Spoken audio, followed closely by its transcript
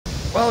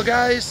Well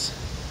guys,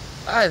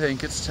 I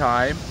think it's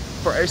time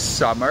for a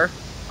summer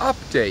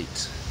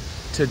update.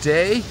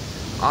 Today,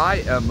 I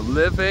am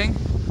living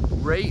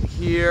right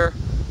here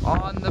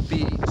on the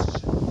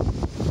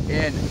beach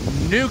in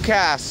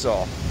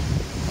Newcastle,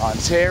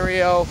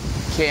 Ontario,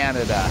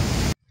 Canada.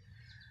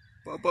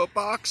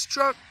 Box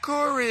Truck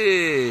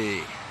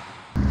Cory.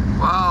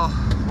 Well,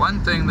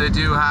 one thing they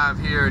do have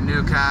here in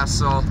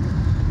Newcastle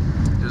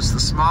is the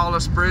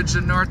smallest bridge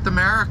in North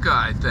America,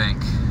 I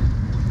think.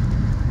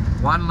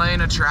 One lane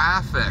of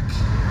traffic.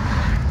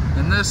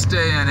 In this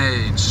day and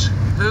age,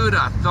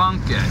 who'da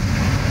thunk it?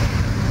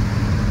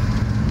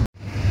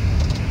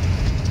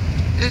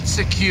 It's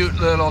a cute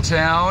little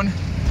town.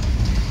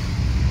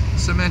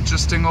 Some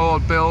interesting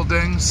old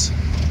buildings.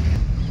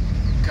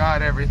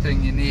 Got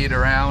everything you need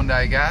around,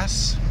 I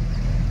guess.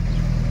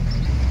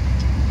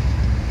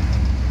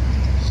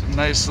 Some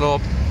nice little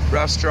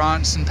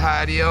restaurants and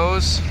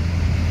patios.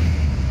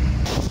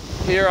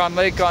 Here on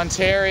Lake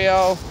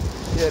Ontario,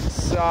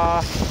 it's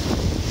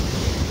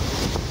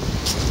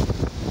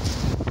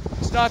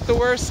not the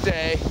worst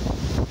day,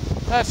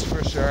 that's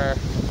for sure.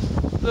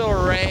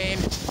 Little rain.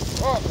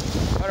 Oh,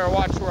 better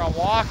watch where I'm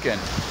walking.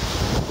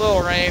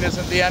 Little rain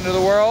isn't the end of the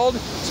world.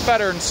 It's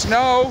better than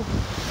snow.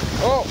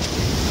 Oh,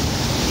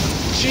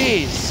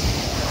 jeez.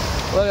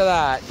 Look at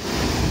that.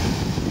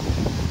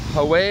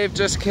 A wave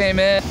just came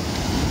in,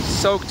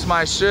 soaked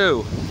my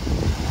shoe.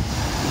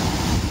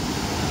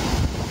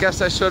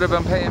 Guess I should have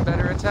been paying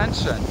better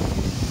attention.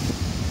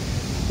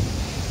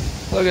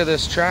 Look at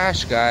this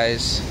trash,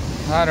 guys.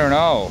 I don't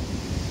know.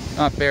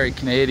 Not very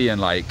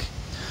Canadian-like.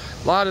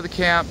 A lot of the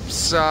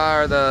camps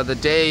are the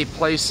day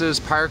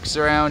places, parks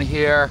around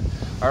here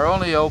are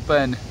only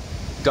open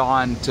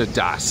dawn to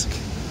dusk.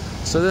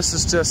 So this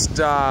is just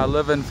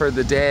living for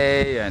the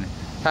day and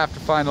have to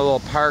find a little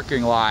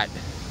parking lot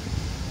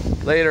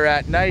later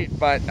at night.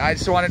 But I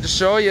just wanted to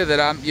show you that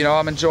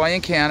I'm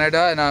enjoying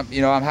Canada and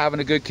I'm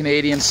having a good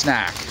Canadian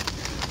snack.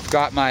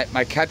 Got my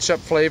ketchup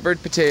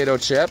flavored potato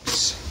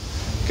chips.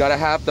 Gotta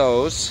have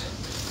those.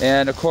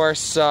 And of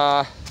course,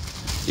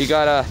 you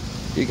gotta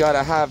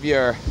have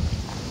your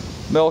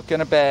milk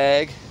in a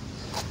bag.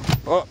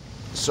 Oh,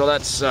 so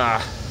let's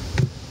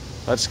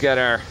get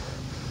our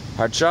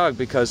jug,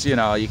 because you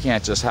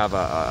can't just have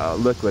a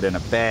liquid in a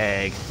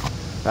bag.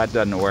 That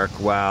doesn't work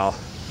well.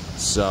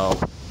 So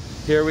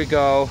here we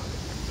go.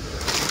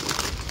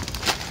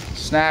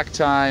 Snack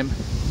time,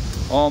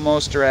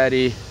 almost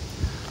ready.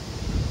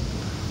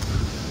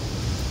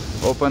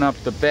 Open up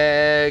the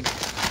bag.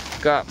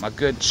 Got my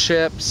good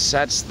chips.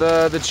 That's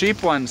the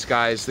cheap ones,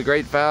 guys, the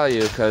great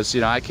value, because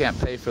I can't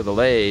pay for the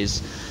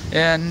Lays.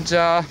 And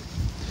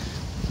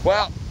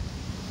well,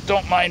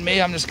 don't mind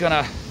me, I'm just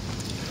gonna,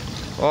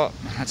 oh,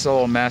 that's a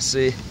little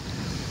messy,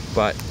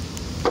 but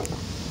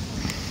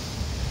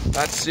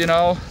that's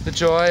the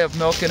joy of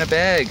milk in a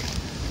bag.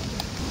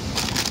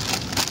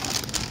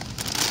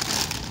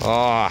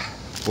 Oh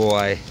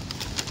boy,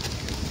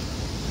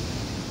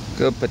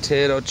 good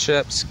potato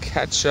chips,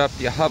 ketchup.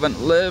 You haven't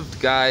lived,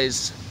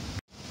 guys.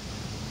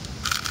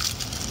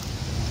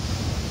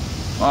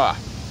 Ah,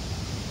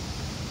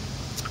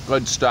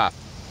 good stuff.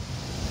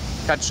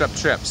 Ketchup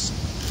chips.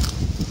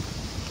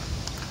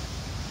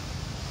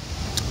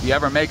 If you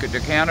ever make it to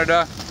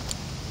Canada,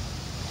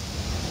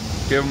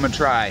 give them a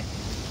try.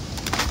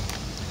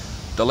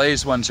 The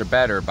Lay's ones are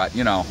better, but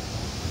they're a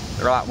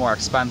lot more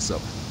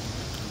expensive.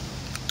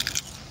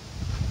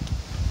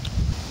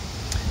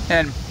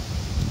 And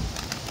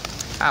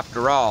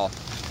after all,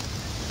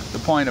 the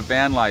point of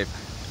van life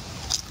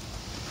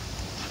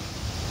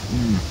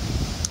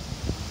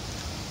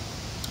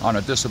on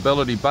a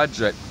disability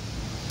budget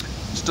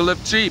is to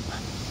live cheap.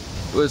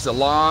 It was a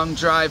long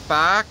drive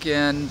back,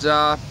 and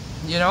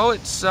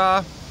it's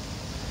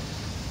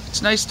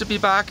nice to be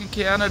back in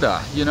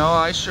Canada.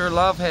 I sure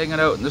love hanging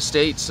out in the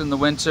States in the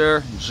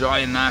winter,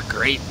 enjoying that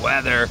great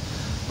weather,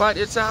 but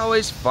it's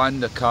always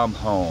fun to come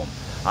home.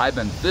 I've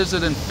been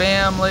visiting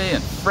family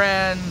and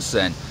friends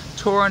and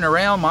touring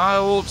around my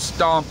old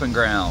stomping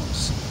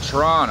grounds,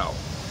 Toronto.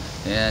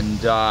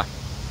 And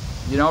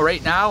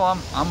right now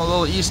I'm a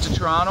little east of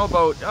Toronto,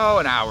 about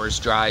an hour's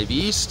drive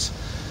east.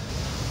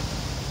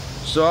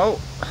 So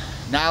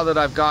now that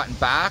I've gotten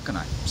back and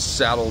I've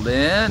settled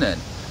in,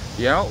 and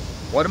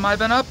what have I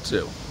been up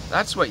to?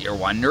 That's what you're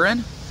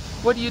wondering.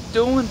 What are you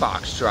doing,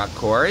 Box Truck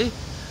Cory?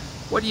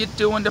 What are you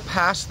doing to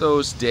pass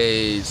those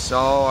days?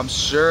 Oh, I'm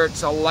sure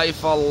it's a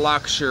life of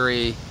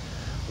luxury.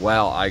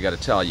 Well, I gotta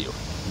tell you,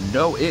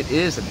 no, it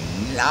is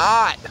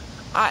not.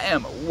 I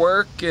am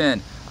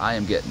working. I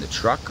am getting the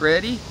truck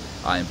ready.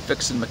 I am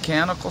fixing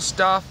mechanical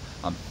stuff.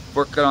 I'm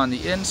working on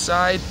the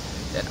inside,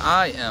 and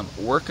I am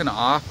working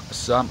off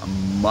some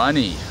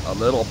money. A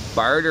little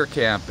barter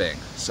camping.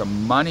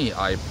 Some money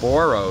I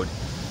borrowed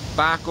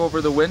back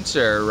over the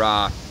winter,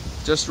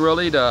 just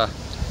really to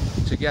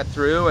get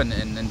through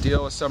and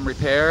deal with some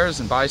repairs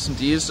and buy some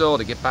diesel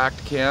to get back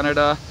to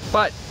Canada.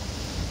 But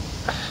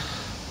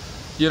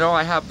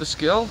I have the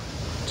skill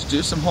to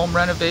do some home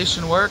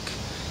renovation work,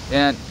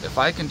 and if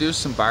I can do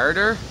some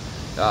barter,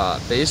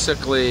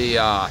 basically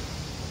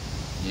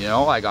You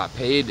know, I got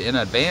paid in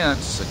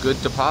advance, a good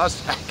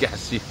deposit, I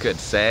guess you could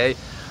say.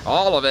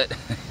 All of it.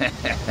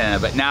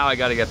 But now I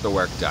got to get the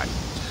work done.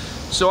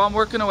 So I'm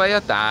working away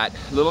at that.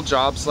 Little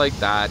jobs like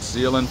that.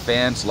 Sealing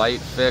fans, light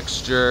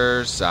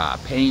fixtures,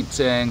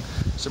 painting.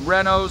 Some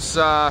renos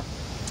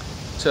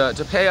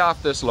to pay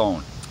off this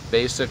loan,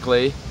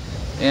 basically.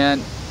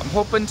 And I'm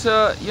hoping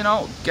to, you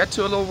know, get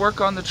to a little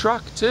work on the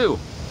truck too.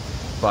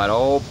 But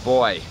oh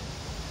boy,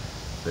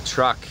 the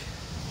truck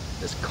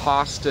is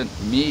costing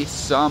me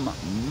some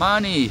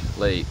money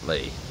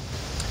lately.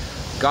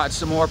 Got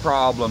some more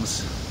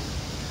problems.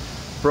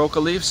 Broke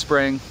a leaf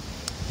spring.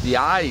 The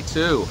eye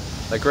too,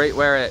 like right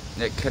where it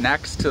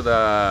connects to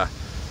the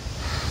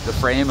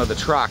frame of the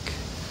truck.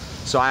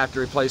 So I have to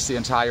replace the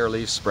entire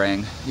leaf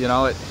spring. You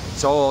know,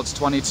 it's old, it's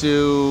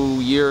 22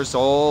 years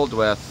old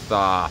with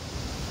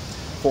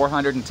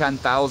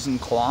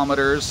 410,000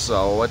 kilometers.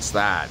 So what's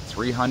that?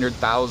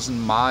 300,000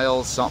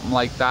 miles, something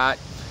like that.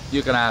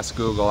 You can ask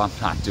Google, I'm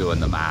not doing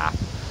the math.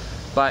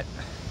 But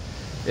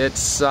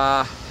it's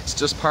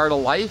just part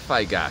of life,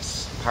 I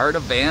guess. Part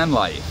of van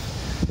life.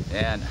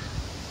 And,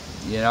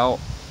 you know,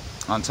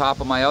 on top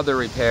of my other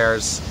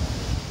repairs,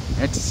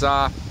 it's,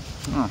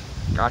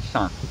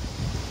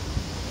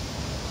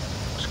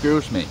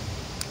 excuse me,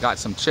 got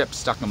some chips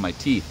stuck in my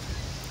teeth.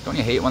 Don't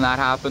you hate when that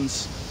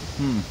happens?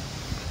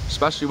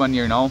 Especially when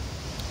you know.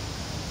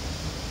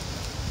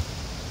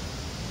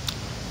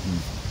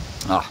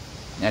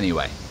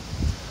 Anyway,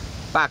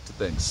 back to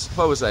things.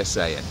 What was I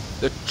saying?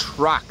 The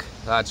truck,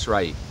 that's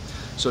right.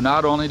 So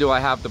not only do I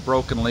have the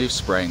broken leaf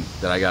spring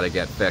that I got to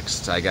get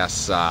fixed, I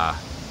guess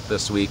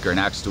this week or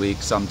next week,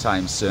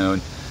 sometime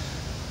soon,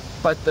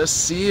 but the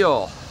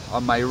seal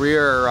on my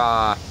rear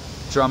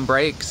drum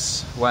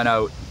brakes went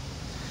out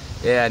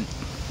and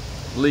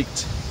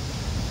leaked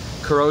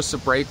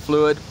corrosive brake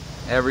fluid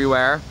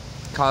everywhere,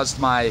 caused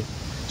my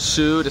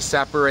shoe to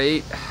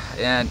separate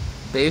and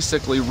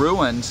basically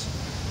ruined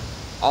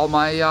all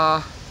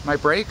my my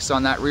brakes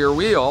on that rear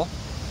wheel.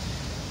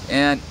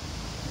 And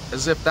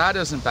as if that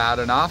isn't bad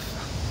enough,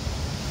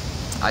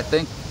 I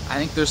think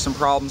there's some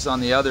problems on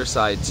the other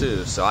side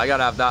too, so I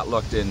gotta have that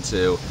looked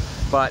into.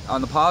 But on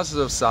the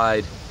positive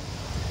side,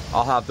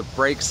 I'll have the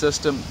brake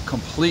system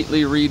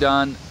completely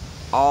redone,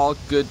 all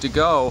good to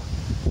go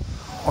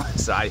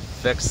once I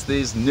fix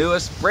these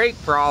newest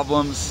brake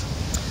problems.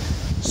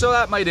 So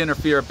that might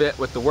interfere a bit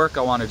with the work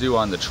I want to do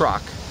on the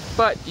truck,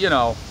 but you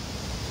know,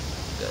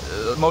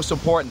 the most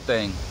important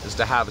thing is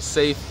to have a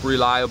safe,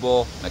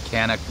 reliable,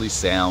 mechanically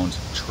sound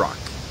truck.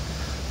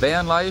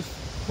 Van life,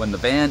 when the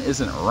van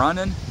isn't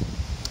running,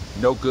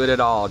 no good at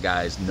all,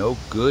 guys. No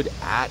good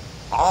at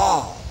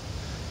all.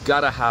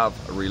 Gotta have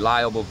a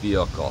reliable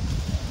vehicle.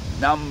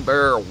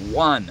 Number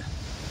one,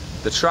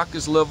 the truck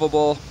is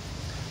livable.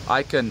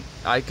 I can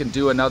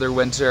do another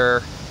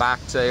winter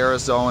back to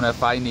Arizona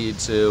if I need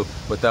to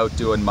without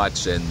doing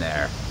much in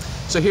there.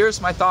 So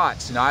here's my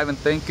thoughts. You know, I've been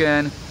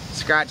thinking,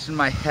 scratching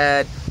my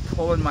head,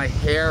 pulling my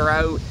hair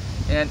out,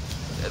 and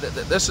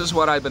this is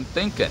what I've been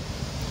thinking.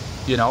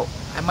 You know,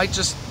 I might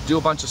just do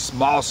a bunch of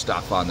small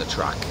stuff on the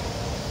truck.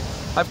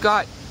 I've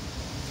got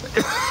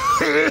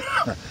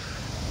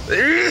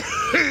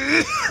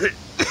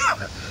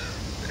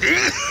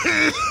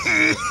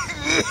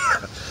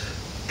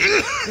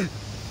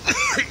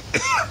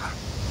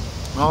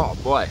oh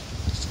boy,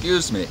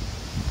 excuse me.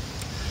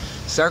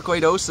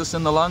 Sarcoidoses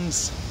in the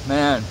lungs.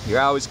 Man, you're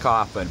always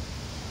coughing.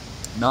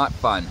 Not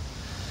fun.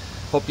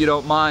 Hope you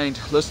don't mind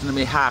listening to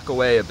me hack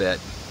away a bit.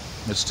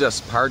 It's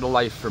just part of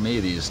life for me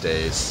these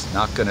days.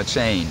 Not gonna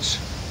change.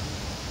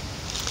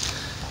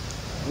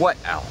 What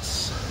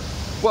else?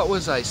 What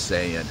was I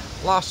saying?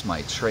 Lost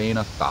my train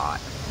of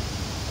thought.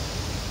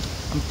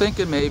 I'm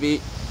thinking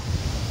maybe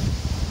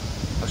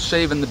of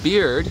shaving the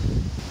beard.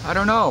 I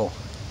don't know.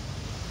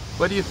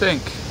 What do you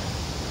think?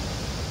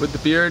 With the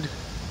beard?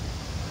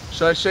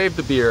 Should I shave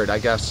the beard? I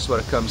guess is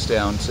what it comes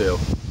down to.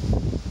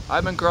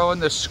 I've been growing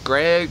this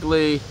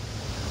scraggly,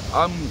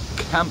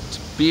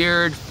 unkempt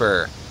beard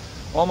for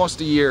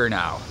almost a year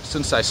now,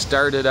 since I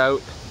started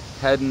out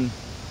heading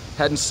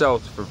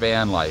south for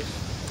van life.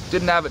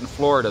 Didn't have it in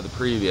Florida the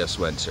previous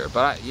winter,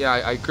 but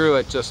I grew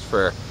it just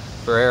for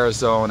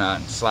Arizona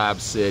and Slab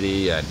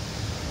City,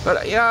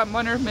 but yeah, I'm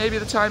wondering maybe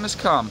the time has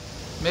come.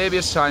 Maybe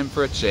it's time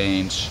for a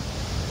change.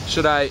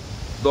 Should I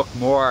look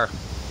more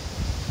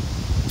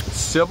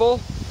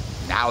civil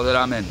now that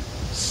I'm in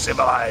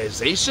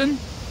civilization?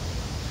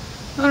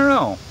 I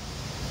don't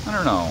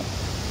know.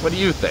 What do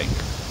you think?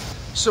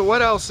 So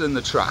what else in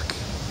the truck?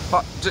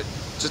 Oh,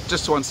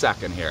 just 1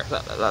 second here.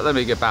 Let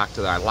me get back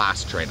to that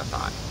last train of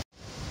thought.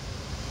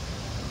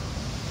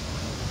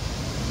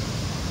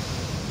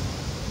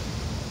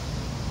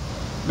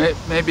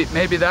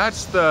 Maybe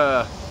that's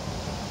the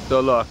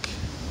look.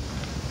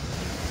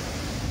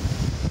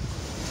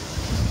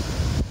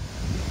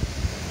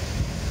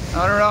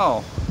 I don't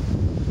know.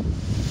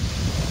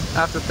 I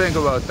have to think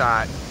about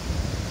that.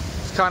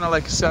 It's kind of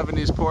like a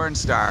 70s porn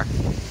star.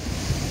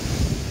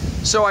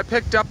 So I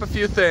picked up a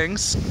few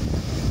things.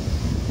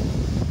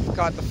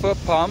 Got the foot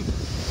pump.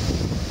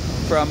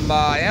 from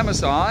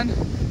Amazon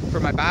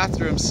for my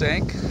bathroom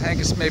sink. I think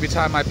it's maybe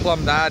time I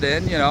plumb that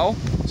in, you know.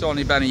 It's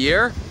only been a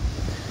year.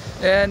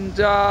 And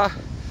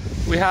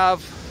we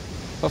have,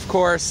 of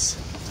course,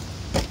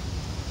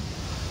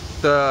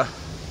 the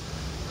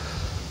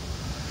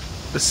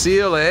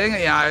ceiling.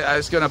 Yeah, I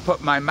was gonna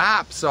put my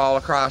maps all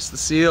across the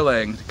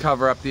ceiling to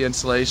cover up the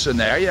insulation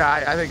there. Yeah,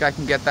 I think I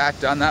can get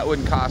that done. That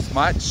wouldn't cost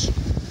much.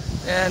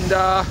 And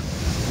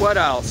what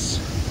else?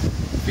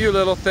 A few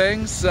little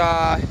things.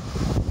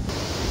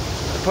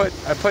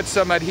 I put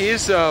some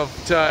adhesive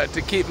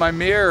to keep my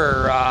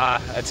mirror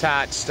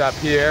attached up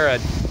here,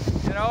 and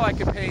you know, I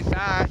could paint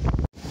that.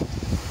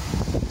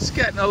 It's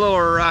getting a little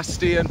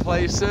rusty in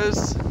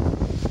places,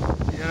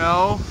 you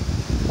know.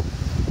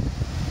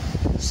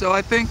 So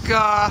I think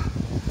a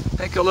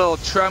little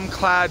trim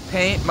clad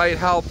paint might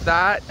help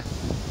that.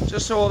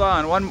 Just hold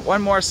on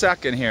one more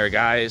second here,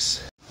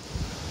 guys.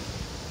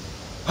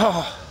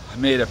 Oh, I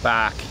made it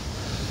back.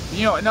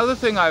 You know, another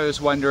thing I was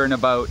wondering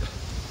about,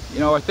 you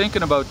know, or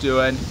thinking about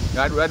doing,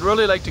 I'd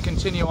really like to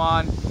continue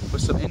on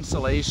with some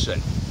insulation.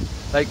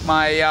 Like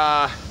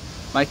my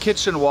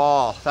kitchen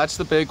wall, that's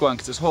the big one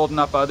because it's holding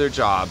up other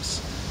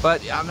jobs.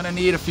 But I'm gonna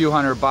need a few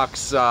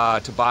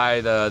 $100 to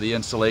buy the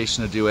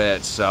insulation to do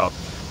it. So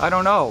I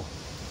don't know.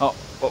 Oh,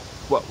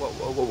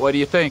 what do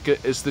you think?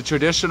 Is the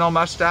traditional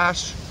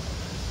mustache?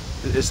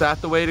 Is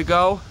that the way to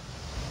go?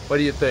 What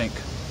do you think?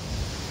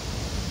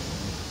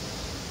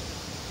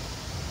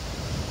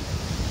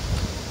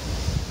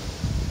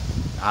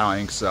 I don't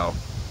think so.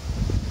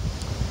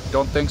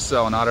 Don't think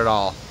so, not at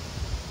all.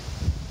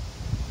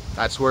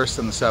 That's worse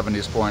than the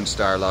 70s porn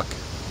star look.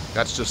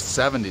 That's just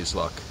the 70s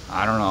look.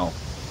 I don't know.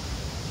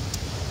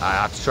 I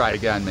have to try it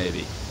again,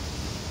 maybe.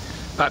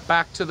 But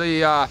back to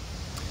the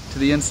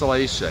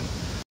insulation.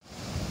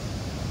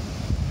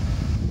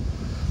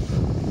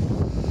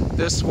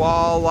 This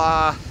wall,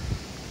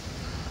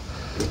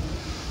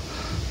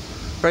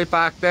 right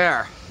back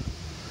there.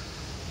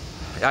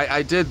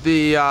 I did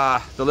the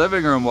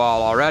living room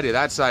wall already.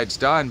 That side's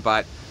done,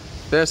 but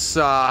this,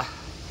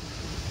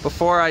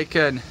 before I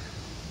can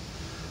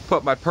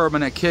put my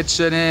permanent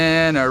kitchen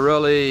in or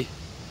really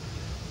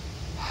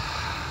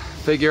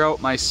figure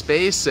out my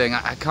spacing,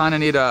 I kind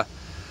of need to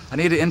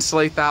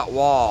insulate that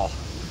wall.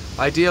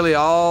 Ideally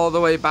all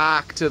the way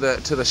back to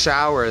the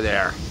shower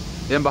there,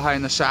 in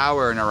behind the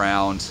shower and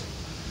around.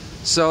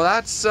 So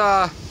that's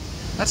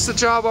the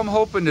job I'm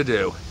hoping to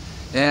do.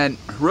 And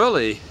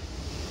really,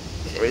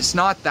 it's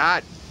not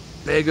that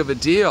big of a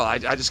deal. I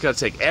just gotta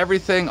take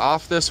everything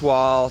off this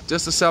wall,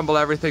 disassemble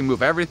everything,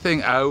 move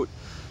everything out,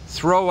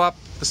 throw up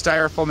the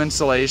styrofoam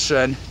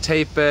insulation,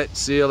 tape it,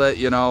 seal it,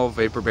 you know,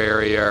 vapor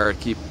barrier,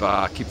 keep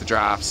the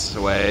drafts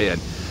away,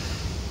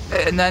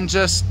 and then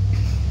just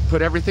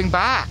put everything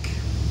back.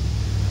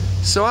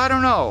 So I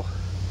don't know.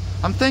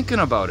 I'm thinking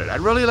about it.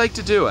 I'd really like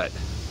to do it.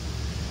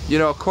 You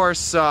know, of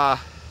course,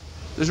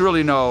 there's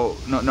really no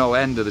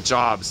end to the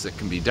jobs that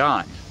can be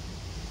done.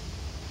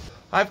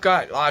 I've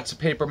got lots of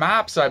paper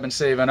maps I've been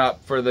saving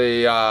up for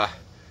the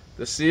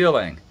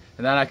ceiling,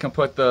 and then I can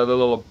put the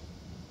little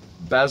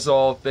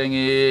bezel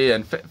thingy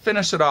and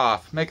finish it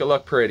off, make it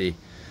look pretty.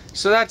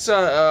 So that's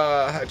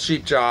a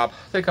cheap job.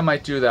 I think I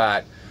might do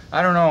that.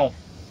 I don't know.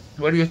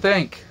 What do you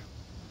think?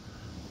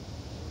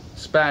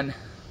 It's been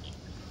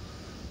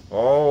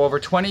over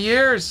 20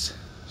 years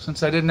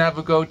since I didn't have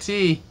a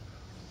goatee.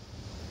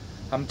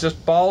 I'm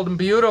just bald and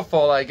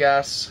beautiful, I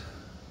guess.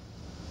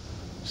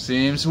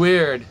 Seems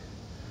weird.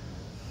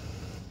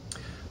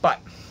 But,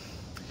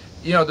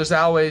 you know, there's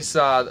always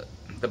the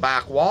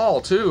back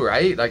wall too,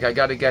 right? Like I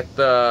gotta get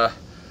the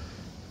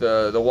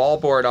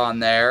wallboard on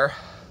there.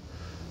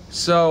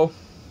 So,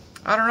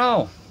 I don't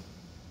know.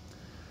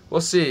 We'll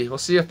see. We'll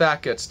see if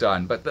that gets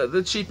done. But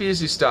the cheap,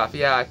 easy stuff,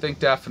 yeah, I think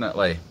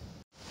definitely.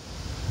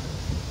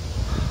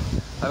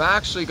 I've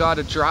actually got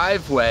a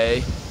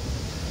driveway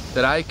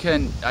that I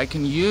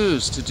can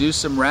use to do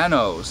some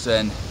renos,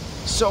 and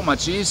so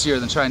much easier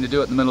than trying to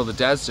do it in the middle of the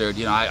desert.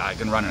 You know, I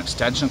can run an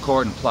extension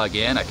cord and plug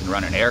in. I can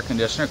run an air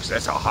conditioner because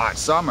it's a hot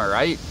summer,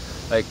 right?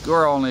 Like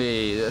we're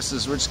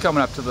just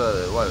coming up to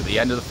the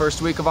end of the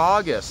first week of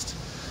August,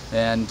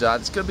 and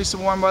it's gonna be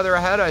some warm weather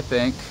ahead. I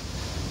think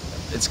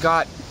it's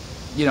got,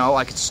 you know,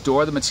 I could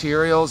store the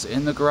materials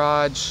in the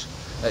garage.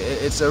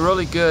 It's a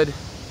really good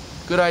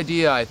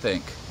idea, I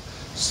think.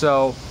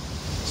 So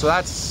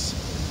that's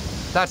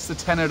the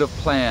tentative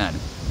plan.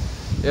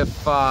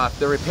 If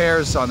the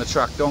repairs on the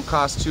truck don't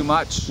cost too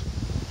much,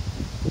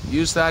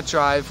 use that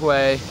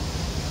driveway,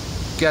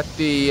 get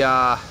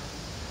the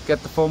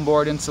foam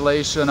board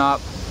insulation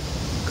up,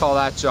 call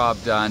that job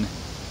done,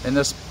 and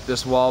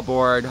this wall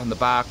board on the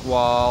back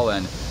wall,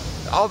 and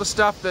all the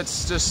stuff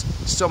that's just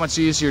so much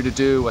easier to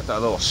do with a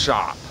little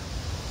shop.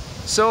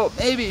 So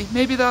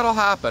maybe that'll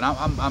happen.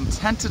 I'm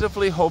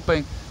tentatively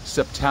hoping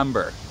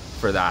September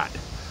for that.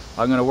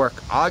 I'm gonna work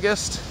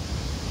August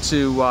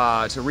to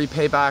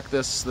repay back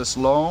this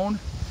loan.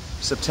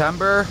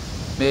 September,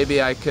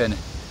 maybe I can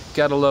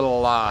get a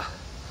little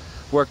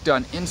work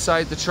done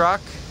inside the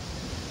truck,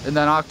 and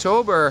then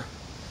October,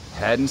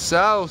 heading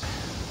south,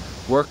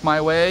 work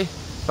my way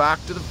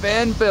back to the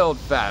van build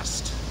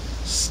fest.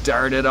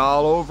 Start it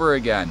all over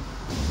again.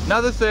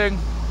 Another thing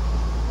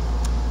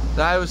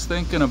that I was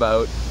thinking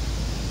about,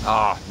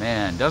 oh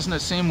man, doesn't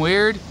it seem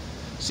weird?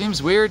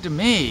 Seems weird to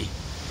me.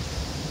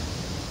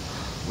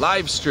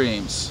 Live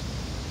streams.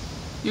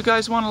 You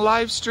guys want to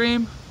live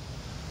stream?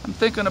 I'm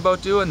thinking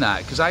about doing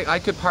that, because I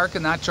could park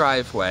in that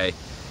driveway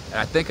and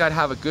I think I'd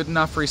have a good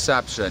enough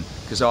reception,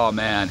 because oh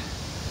man,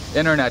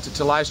 internet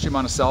to live stream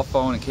on a cell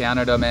phone in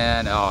Canada,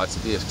 man, oh,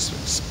 it's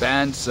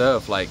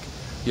expensive. Like,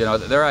 you know,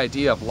 their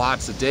idea of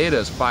lots of data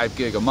is 5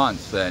 gig a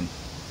month, and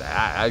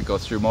I'd go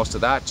through most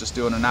of that just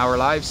doing an hour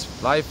live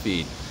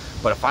feed.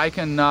 But if I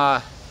can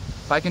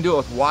do it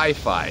with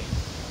Wi-Fi,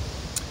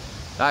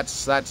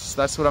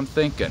 that's what I'm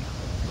thinking.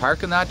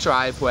 Park in that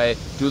driveway,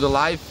 do the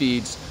live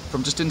feeds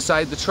from just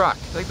inside the truck.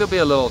 Like, there'll be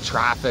a little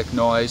traffic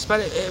noise, but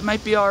it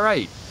might be all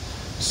right.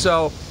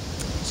 So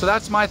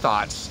that's my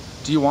thoughts.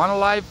 Do you want a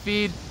live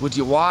feed? Would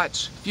you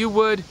watch? If you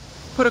would,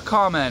 put a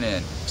comment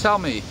in. Tell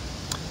me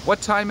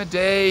what time of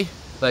day,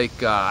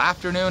 like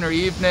afternoon or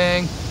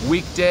evening,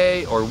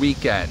 weekday or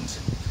weekend.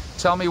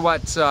 Tell me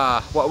what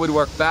would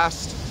work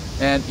best,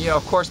 and you know,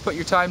 of course, put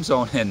your time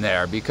zone in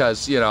there,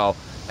 because you know,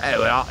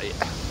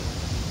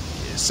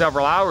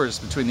 several hours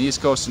between the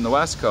East Coast and the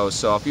West Coast.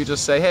 So if you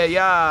just say, hey,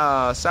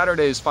 yeah,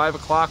 Saturdays 5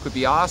 o'clock would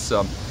be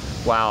awesome.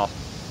 Well,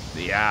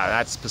 yeah,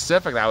 that's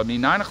Pacific. That would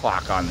mean 9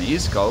 o'clock on the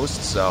East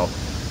Coast. So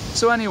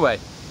anyway,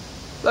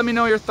 let me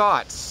know your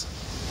thoughts.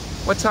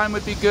 What time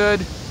would be good?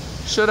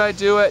 Should I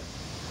do it?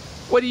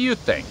 What do you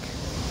think?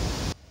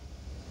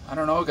 I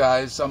don't know,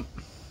 guys. I'm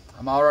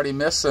already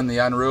missing the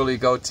unruly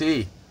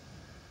goatee.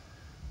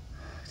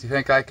 Do you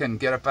think I can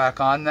get it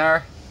back on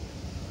there?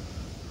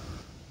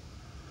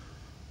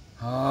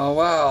 Oh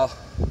well.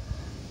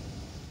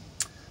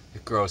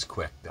 It grows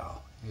quick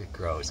though. It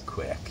grows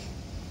quick.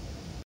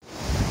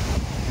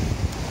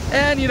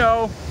 And you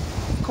know,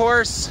 of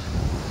course,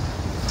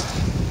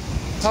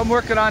 I'm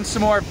working on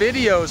some more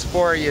videos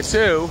for you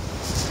too.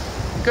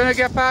 Gonna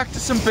get back to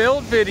some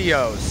build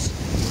videos.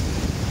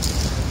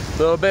 A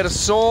little bit of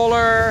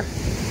solar,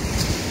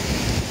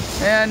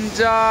 and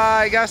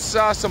I guess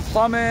some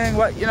plumbing.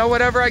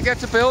 Whatever I get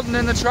to building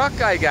in the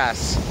truck, I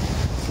guess.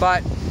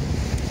 But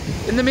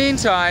in the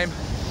meantime,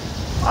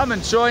 I'm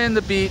enjoying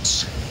the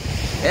beach,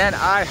 and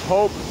I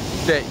hope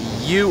that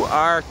you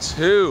are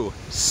too.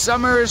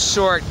 Summer is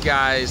short,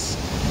 guys.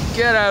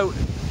 Get out,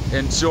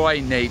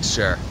 enjoy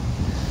nature.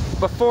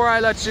 Before I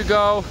let you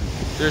go,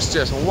 there's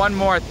just one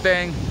more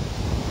thing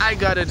I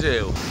gotta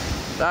do.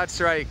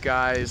 That's right,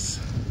 guys.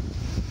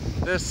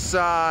 This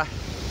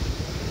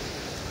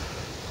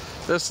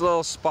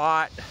little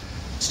spot,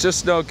 it's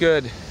just no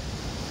good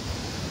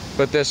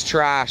with this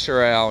trash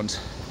around.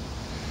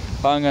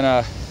 I'm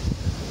gonna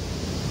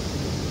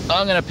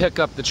pick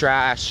up the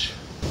trash.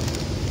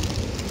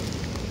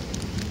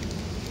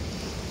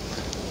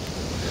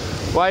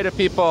 Why do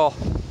people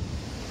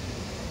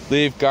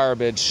leave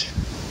garbage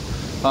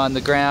on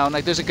the ground?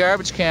 Like, there's a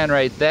garbage can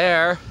right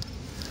there.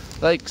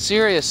 Like,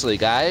 seriously,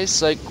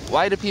 guys, like,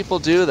 why do people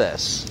do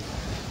this?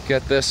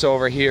 Get this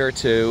over here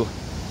too.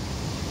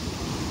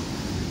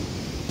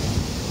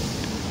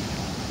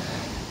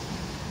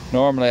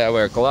 Normally I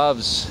wear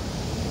gloves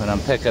when I'm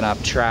picking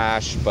up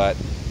trash, but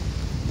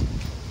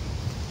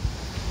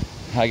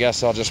I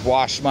guess I'll just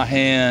wash my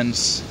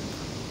hands.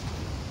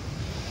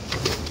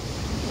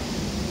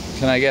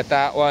 Can I get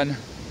that one?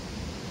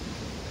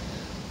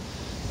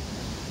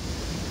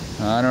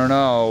 I don't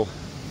know.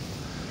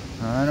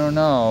 I don't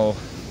know.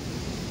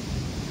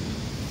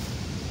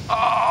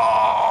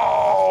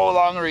 Oh,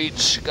 long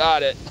reach.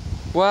 Got it.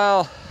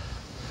 Well,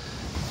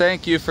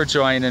 thank you for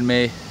joining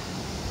me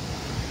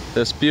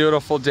this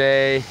beautiful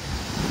day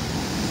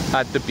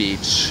at the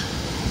beach.